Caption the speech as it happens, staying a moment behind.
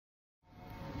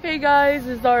Hey guys,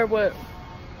 it's our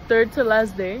third to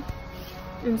last day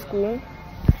in school.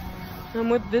 I'm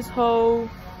with this hoe,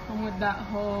 I'm with that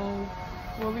hoe.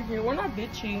 We're over here. We're not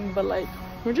bitching, but like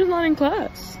we're just not in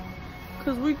class.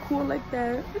 Cause we cool like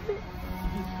that.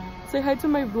 Say hi to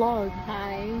my vlog.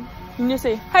 Hi. You need to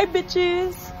say hi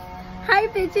bitches. Hi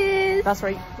bitches. That's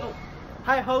right. Go.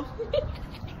 Hi ho.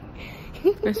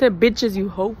 I said bitches, you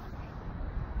hoe.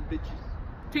 Bitches.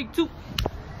 Take two.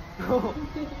 Oh,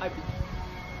 hi bitches.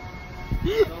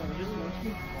 Is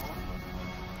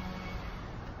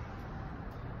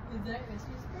that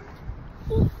Christmas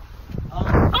card? Oh!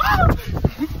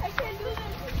 I can't do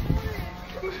that.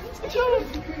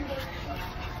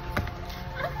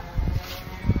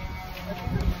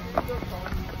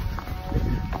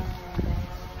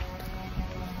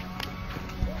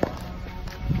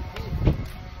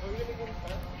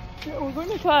 Yeah, we're going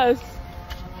to class.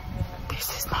 This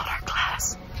is not our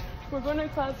class. We're going to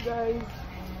class, guys.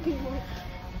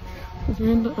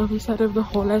 We're on the other side of the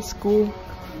whole ass school.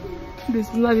 This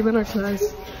is not even our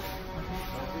class.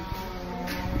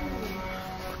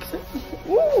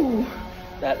 Ooh,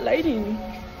 that lighting.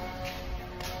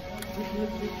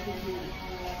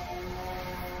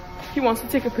 He wants to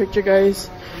take a picture, guys.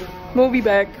 We'll be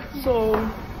back. So,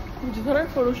 we just had our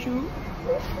photo shoot.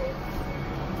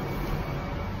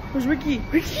 Where's Ricky?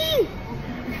 Ricky!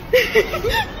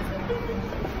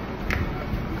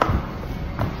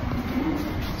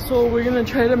 So we're gonna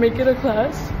try to make it a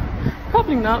class.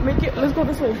 Probably not make it. Let's go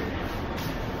this way.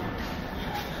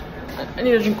 I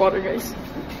need to drink water, guys.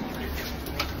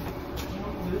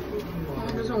 Oh,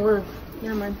 it doesn't work.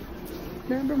 Never mind.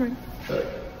 Never mind.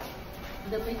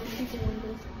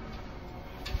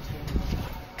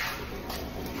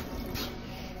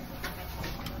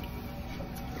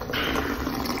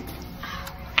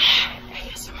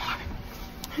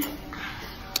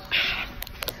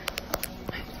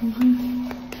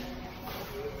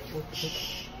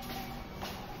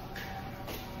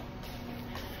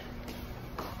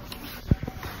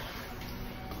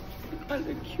 I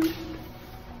look cute.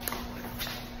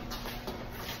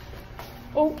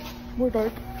 Oh, we're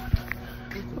dark.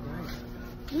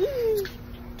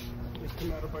 Let's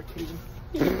come out of our cave.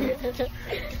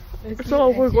 So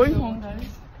we're going home,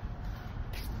 guys.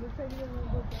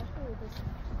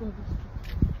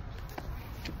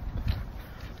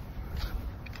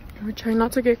 We're trying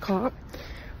not to get caught.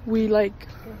 We like.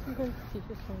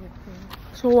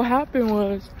 So what happened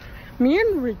was, me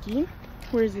and Ricky,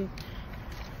 where is he?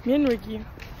 Me and Ricky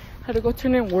had to go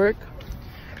turn in work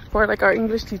for like our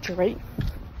English teacher, right?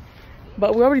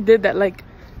 But we already did that like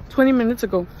 20 minutes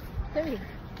ago. 30.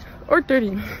 Or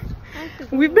 30.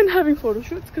 We've been having photo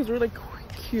shoots because we're like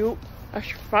cute as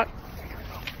fuck.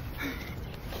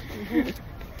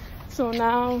 So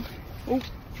now, oh,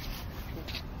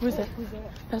 who's that?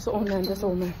 That's the old man. That's the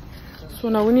old man. So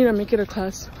now we need to make it a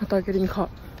class without getting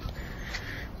caught.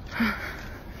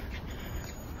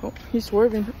 Oh, he's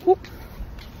swerving. Oop.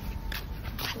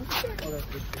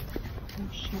 Oh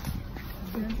shit.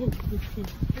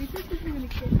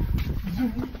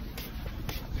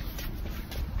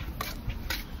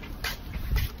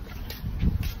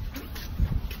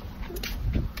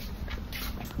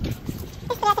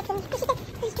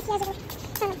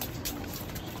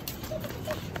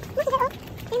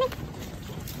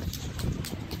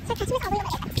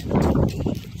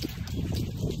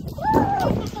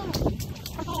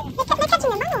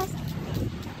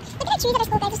 Trees that are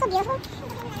so big, they're so beautiful.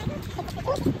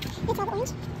 It's all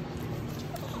orange.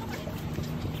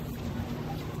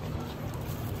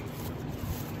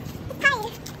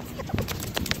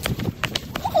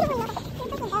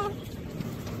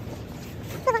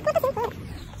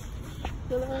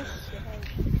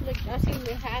 Like that's in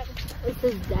the hat. It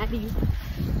says daddy.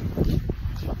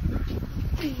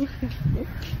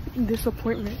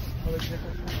 Disappointment.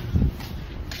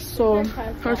 So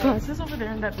our class is over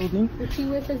there in that building. The T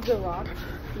with is the rock.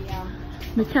 Yeah.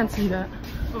 They can't see that.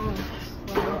 Oh.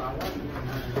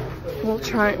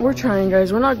 Wow. We're trying,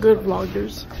 guys. We're not good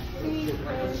vloggers.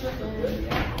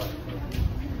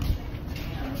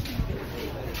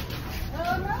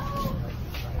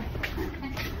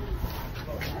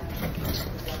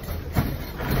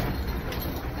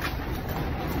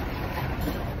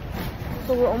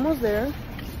 So we're almost there.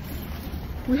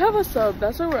 We have a sub.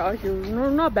 That's why we're out here. We're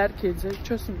not bad kids.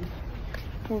 Trust me.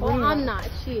 Well, I'm not.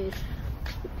 She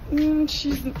is.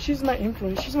 She's my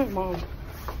influence. She's my mom.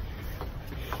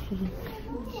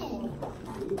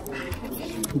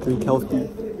 Drink healthy.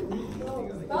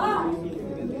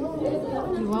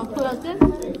 You want to put us in?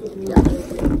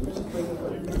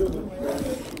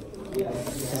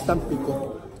 Están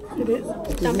pico. It is.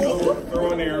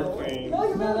 Throw an airplane.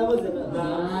 Y'all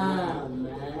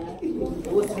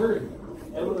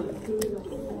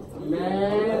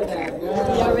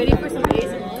ready for some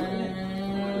ASMR?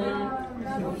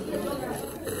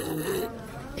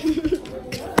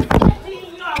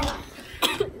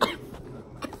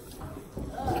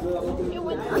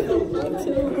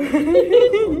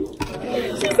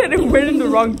 She said it went in the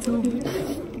wrong tube.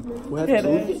 What Yeah,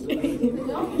 tubes?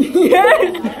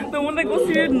 yes, the one that goes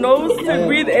to your nose to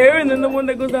breathe air, and then the one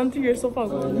that goes down to your sofa.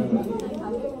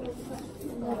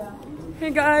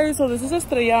 Hey guys, so this is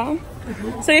Estrella.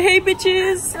 Say hey,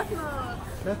 bitches.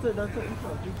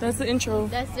 That's the intro.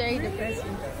 That's very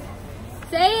depressing.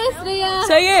 Say it, Estrella.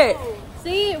 Say it.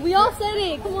 Say it. We all said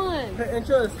it. Come on. Her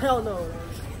intro is hell no.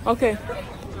 Okay.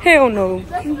 Hell no.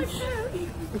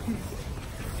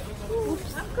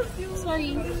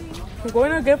 Sorry. We're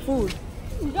going to get food.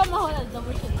 You got my whole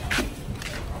double chin.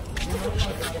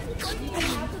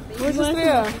 Where's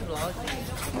Estrella?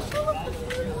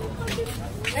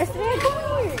 Estrella,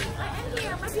 come here.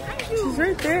 She's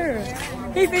right there.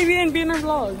 Hey, Fabian, be in our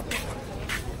vlog.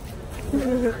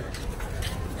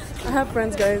 I have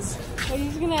friends, guys. Are you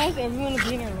just gonna ask everyone to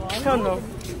be in our vlog? Hell no.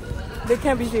 They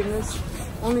can't be famous.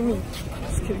 Only me.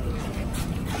 Just kidding.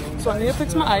 So I need to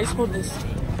fix my eyes. Hold this.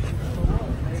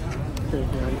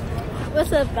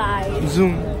 What's up, guys?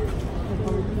 Zoom.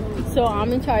 So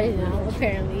I'm in charge now,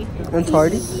 apparently. I'm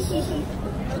tardy.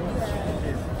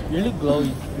 You look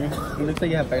glowy. You look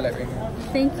like you have highlight right here.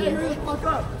 Thank you.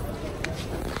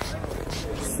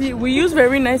 See, we use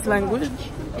very nice language.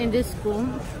 In this school,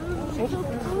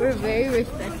 we're very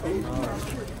respectful.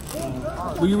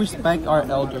 We respect our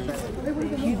elders.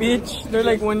 Bitch, they're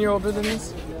like 1 year older than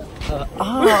us.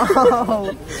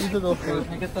 Oh! You took off first.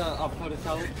 Can I get the avocado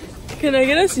salad? Can I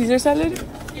get a Caesar salad? Can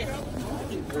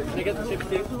I get the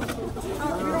chipstick?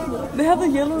 They have the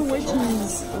yellow and white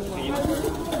cheese.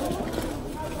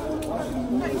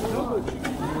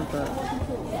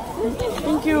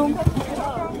 Thank you.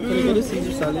 Can I get a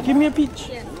Caesar salad? Give me a peach.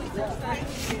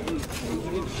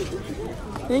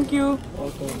 Thank you.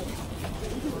 Okay.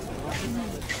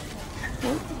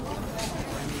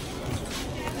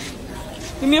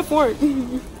 Give me a fork. I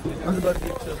was about to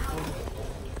get you.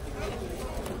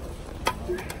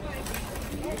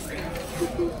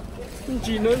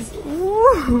 Gina's.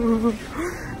 Ooh.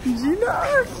 Gina.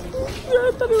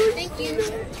 Thank you.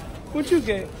 What you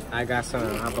get? I got some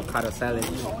avocado salad.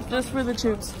 Just for the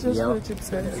chips. Just for the chips,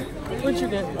 guys. What you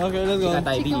get? Okay, let's Got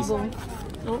go. diabetes.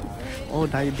 Oh,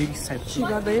 diabetes type. She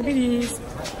got diabetes.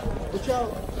 Watch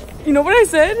out. You know what I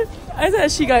said? I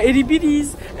said she got itty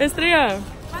bitties. Estrella,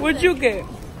 what'd you get?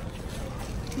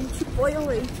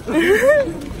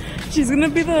 She's gonna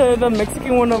be the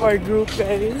Mexican one of our group,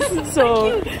 guys.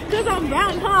 So, Because I'm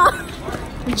brown, huh?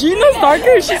 Gina's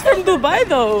darker. She's from Dubai,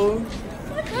 though.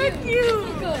 Thank you.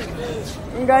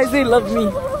 Guys, they love me.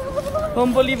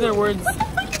 Don't believe their words.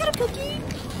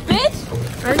 Bitch,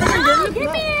 I didn't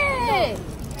give me it.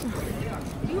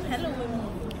 You hello with me.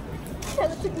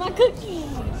 Hella took my cookie.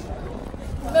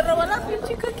 Me robó la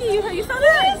pinche cookie. You saw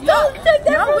that? Don't take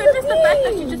that Y'all from witnessed the me. fact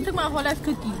that she just took my whole ass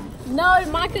cookie. No, it's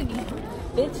my cookie.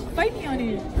 Bitch. Fight me on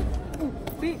it.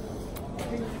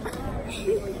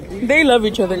 They love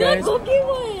each other, The guys. cookie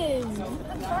one.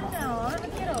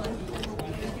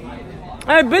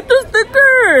 I bit the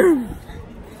sticker.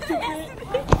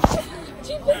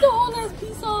 She put the whole ass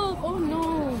piece off. Oh no,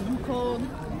 I'm cold.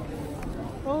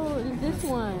 Oh, it's this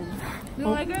one. You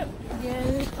like it? Yeah,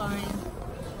 it's fine.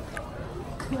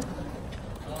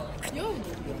 Yo.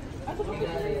 I thought the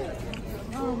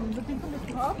thing from the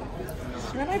top.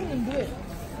 You're not even do it.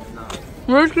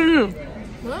 Where's you?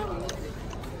 What?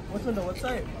 What's on the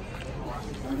website?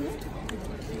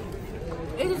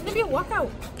 It's gonna be a walkout.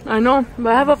 I know,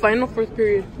 but I have a final first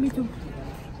period. Me too.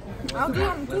 I'll do it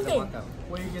on Tuesday.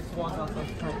 Where you get to walk out of the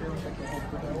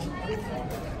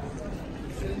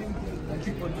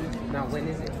Now, when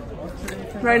is it?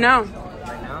 Right now.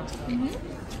 Right now?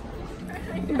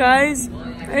 Guys,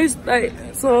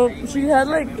 so she had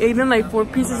like eaten like 4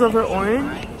 pieces of her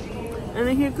orange. And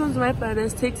then here comes my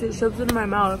badass, takes it, shoves it in my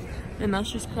mouth. And now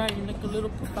she's crying like a little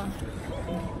papa.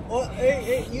 Oh,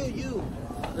 hey, you.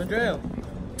 Andrea.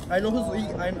 I know who's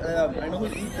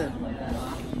Ethan.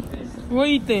 What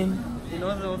you think? You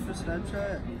know the one for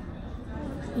Snapchat?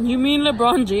 You mean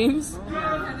LeBron James? This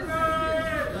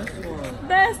one.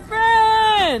 Best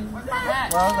friend! Well, I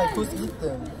was like, who's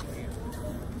Ethan?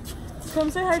 Come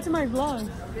say hi to my vlog.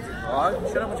 Oh,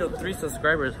 shut up with your 3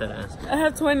 subscribers, head ass. I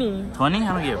have 20. 20?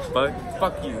 I don't give a fuck.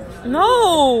 Fuck you.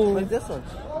 No! Like this one.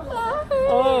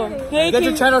 Oh, hey, Get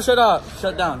your channel shut up.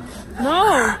 Shut down.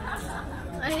 No!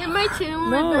 am I chilling with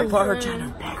No. my best Put her friend?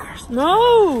 channel beggars.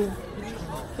 No.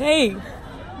 Hey,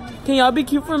 can y'all be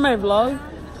cute for my vlog?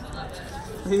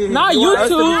 Not you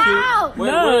two. Ow!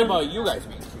 Wait, No. what about you guys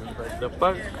being cute? But the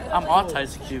fuck? I'm all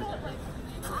types of cute.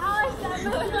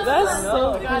 That's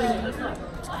so funny.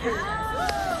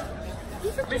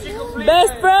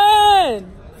 Best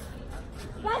friend.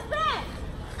 Best friend!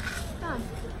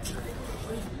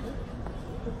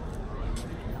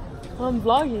 I'm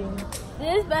vlogging.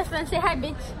 This is best friend. Say hi,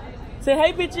 bitch. Say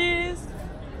hi, bitches.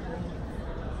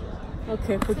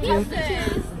 Okay, fuck you.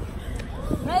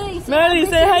 Melody,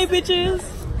 say hi, bitches.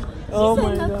 Oh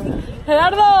my god.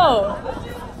 Gerardo,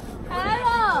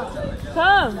 Hello.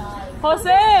 come.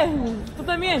 Jose, tú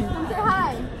también. Say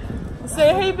hi.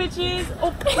 Say hey, bitches.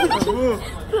 Oh.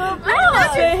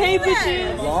 Say hey,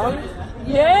 bitches.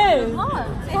 Yes.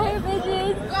 Say hi,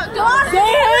 bitches. Say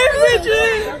hey,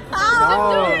 bitches.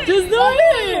 Just do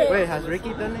it. Wait, has Ricky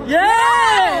done it?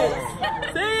 Yes.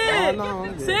 Say it. No,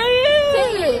 I'm good. Say it.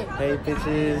 Say it. Hey,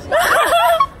 bitches.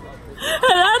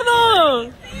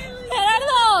 Gerardo.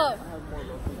 Gerardo.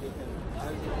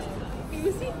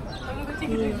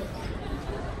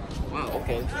 Wow,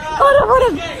 okay. Hold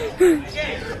on.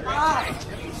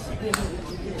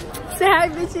 Say hi,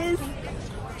 bitches.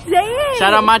 Say it.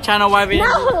 Shout out my channel, YB.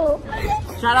 No.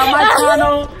 Shout out my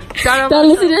channel. Shout out Don't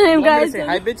listen to him, Want me to guys. say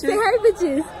hi, bitches? Say hi,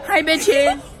 bitches. Hi,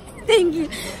 bitches. Thank you.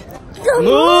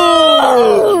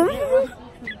 No.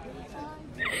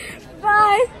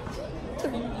 Bye.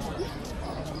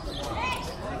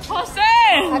 Jose.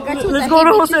 got you Let's with go the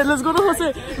to hey, Jose. Let's go to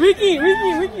Jose. Ricky.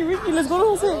 Let's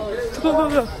go to Jose.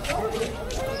 Go.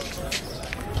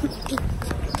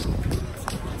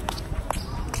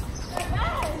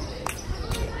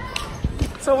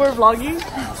 So we're vlogging.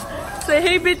 Say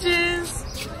hey, bitches.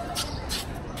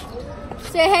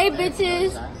 Say hey,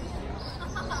 bitches.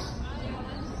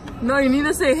 No, you need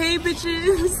to say hey,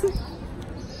 bitches.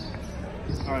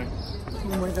 Alright.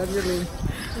 Oh my god, you're lame.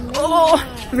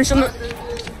 Oh, mission.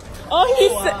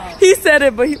 Oh, he said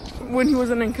it, but when he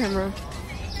wasn't in camera.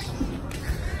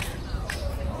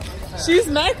 She's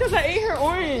mad because I ate her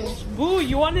orange. Boo,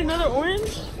 you want another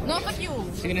orange? No, fuck you.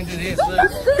 She's gonna do this.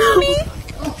 Don't me.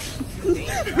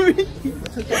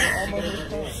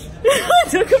 I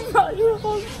took him out your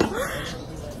phone.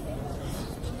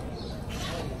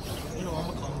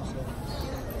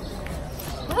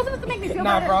 How's it supposed to make me feel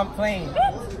Nah, better? bro, I'm playing.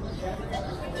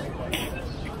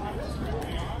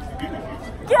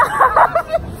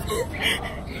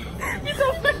 You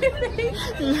so fucking face.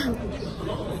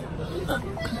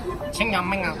 Chinga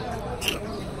minga.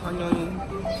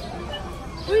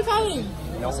 Who are you calling?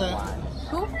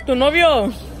 Tu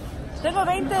novio. Tengo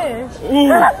 20.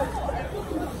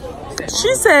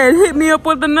 She said, hit me up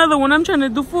with another one. I'm trying to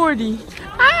do 40.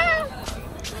 Ah!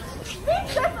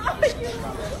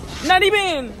 Not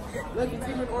even. Look, it's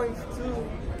even orange too.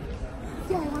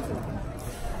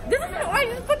 This is an orange.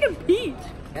 This is fucking peach.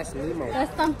 That's Nemo.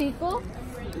 That's Tampico.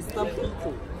 It's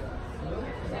Tampico.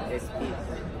 It's peace.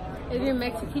 If you're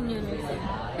Mexican, you understand.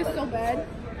 It's so bad.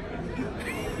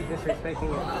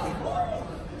 Disrespecting it.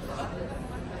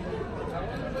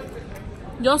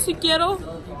 Yo si quiero.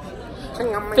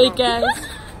 Fake ass.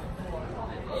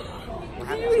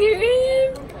 Do you hear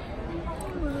him?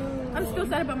 I'm still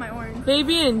sad about my orange.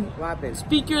 Fabian, What happened?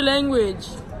 speak your language.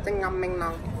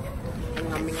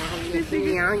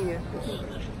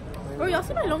 Oh, y'all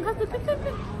see my long has the picture?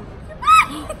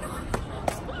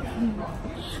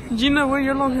 Gina, where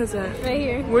your long hair's at? Right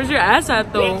here. Where's your ass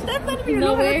at though? That's not even your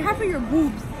long, that's half of your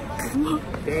boobs.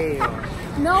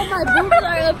 Damn. No, my boobs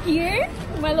are up here.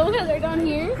 My long hairs are down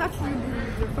here. Half of your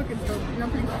boobs are fucking dope. No,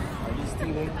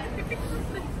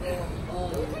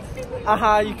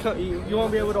 Aha, you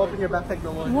won't be able to open your backpack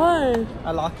no more. What?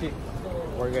 I locked it.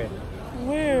 We're good.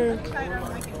 Where?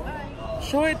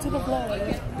 Show it to the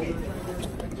vlog.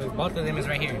 Look, both of them is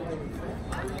right here.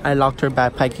 I locked her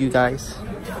backpack, you guys.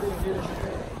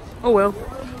 Oh well.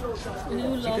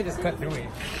 She could just cut through it.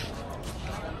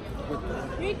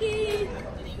 Ricky!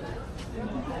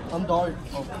 I'm dark.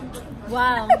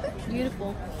 Wow,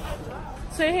 beautiful.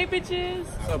 Say hey, bitches.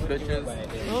 What's up, bitches?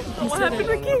 Oh, what happened,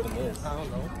 Ricky?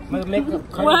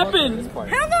 What happened?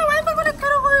 Hell no, why am I gonna cut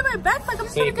a hole in my backpack? I'm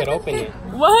just So you gonna could open it.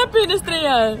 What happened,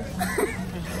 Estrella?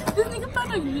 This nigga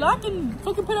found a lock and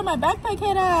fucking put on my backpack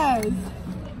head ass.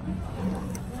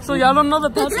 So y'all don't know the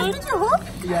Did you password? just your hook?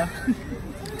 Yeah.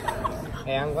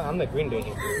 Hey, I'm the green dude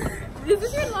here. Is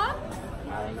this your lock?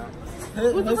 I don't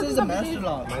know. This is a master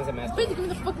lock. Mine's a master. Please give me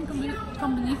the fucking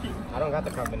combination. I don't got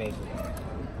the combination.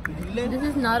 This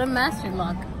is not a master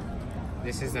lock.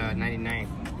 This is 99.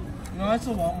 No, it's a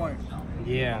Walmart.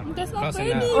 Yeah. That's not Close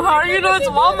funny. enough. How do you know it's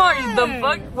Walmart? You the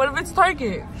fuck? What if it's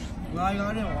Target?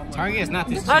 Target is not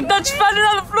this cheap. I thought you found it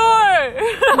on the floor.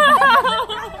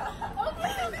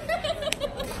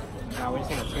 Nah, we're just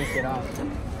gonna twist it off.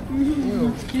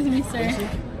 Excuse me, sir.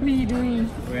 What are you doing?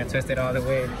 We're gonna twist it all the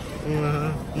way.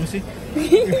 Let me see.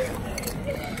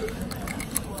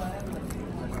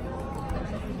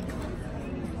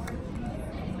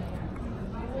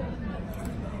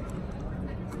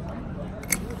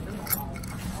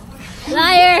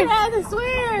 Liar! I Why are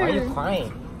swear! you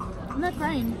crying? I'm not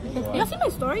crying. Y'all see my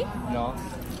story? No.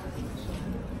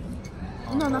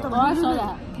 No, not the one. Oh, I saw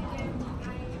that.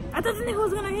 I thought the nigga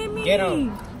was gonna hit me. Get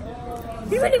him.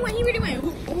 He really went.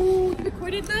 Ooh, he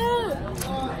recorded that.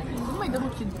 Oh my double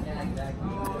chin.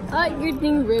 Your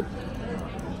thing ripped.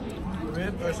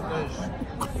 Rip or squish?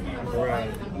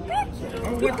 Right.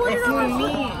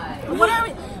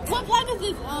 What plan is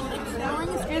this? Exploring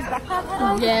the stairs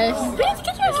backpack? Yes. Bitch,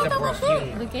 get your hands on my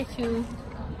shit. Look at you.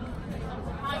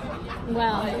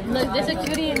 Wow. Look, there's a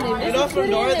cutie in there. You know, from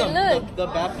Nora, the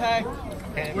backpack.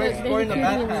 We're exploring the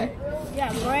backpack.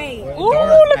 Yeah, great. Ooh,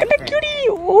 look at the cutie.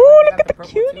 Ooh, look at the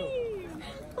cutie.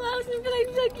 Wow, I was gonna be like,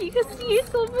 look, you can see it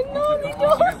so big. No, they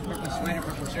don't.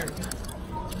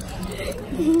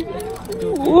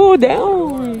 Ooh,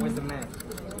 down. Where's the mat?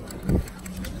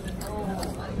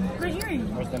 Right here.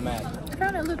 Where's the mat? I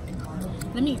found it, look.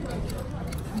 Let me.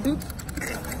 Boop.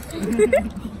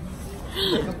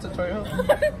 Tutorial?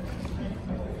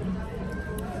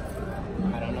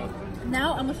 I don't know.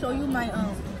 Now I'm gonna show you my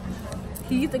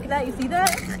keys. Look at that. You see that?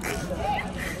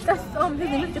 That's his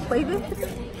name is Jaquavis.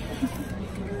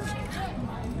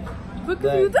 Look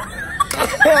at you.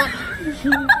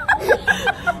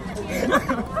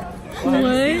 What?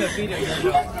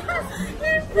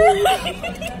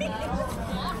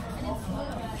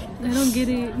 I don't get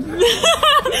it.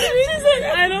 She said,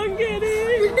 I don't get it.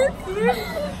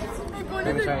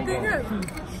 Let me try again.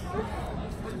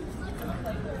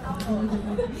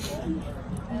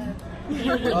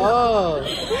 Oh.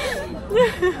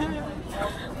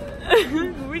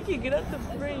 Ricky, get out the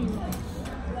frame.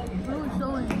 I'm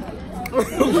showing.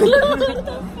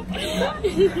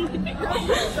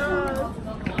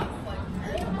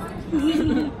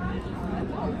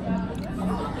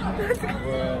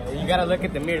 You gotta look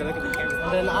at the mirror, look at the camera.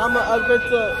 Then I'm gonna upgrade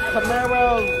to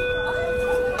Camaro.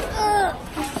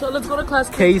 So let's go to class.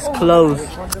 Case closed.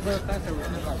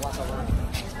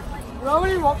 We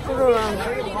already walked it around.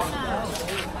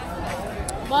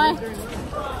 Why?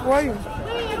 Where are you?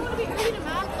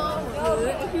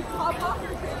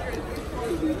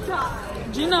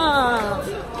 Gina.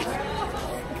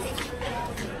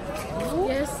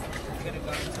 Yes.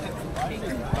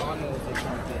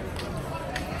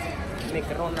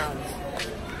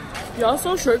 Y'all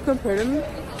so short compared to me.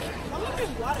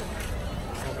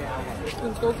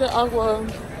 Let's go get agua.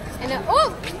 And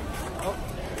oh!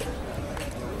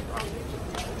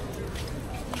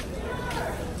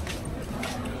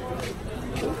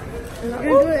 You're gonna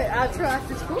do it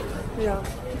after school? Yeah.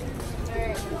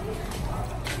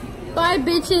 Bye,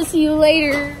 bitches. See you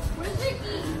later.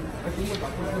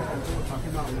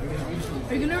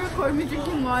 Are you gonna record me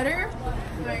drinking water?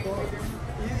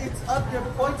 It's up, you're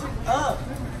pointing up.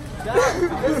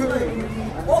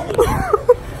 What?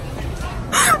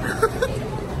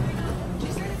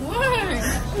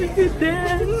 I could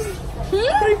dance.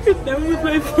 I could dance with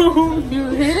my phone. You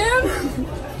hit him?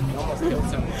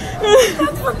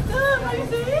 That's fucked up. Are you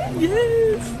serious?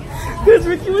 Yes. Because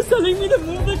Ricky was telling me to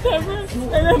move the camera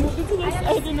and I moved it to the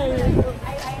side and I...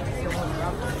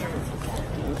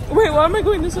 Wait, why am I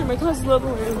going this way? My class is the other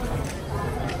way. You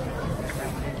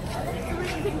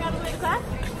take me out of the class?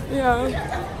 Yeah.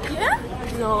 Yeah?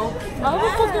 No. I have a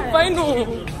fucking final.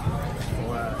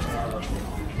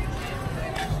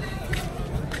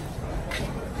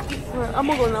 Alright, I'm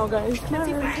gonna go now, guys.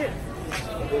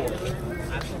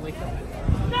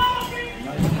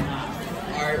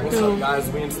 Alright, what's up, guys?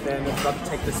 We in Spanish, about to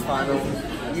take this final.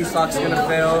 Usok's gonna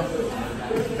fail.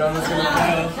 Jonah's gonna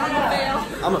fail.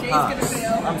 I'm a pass.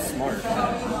 I'm smart.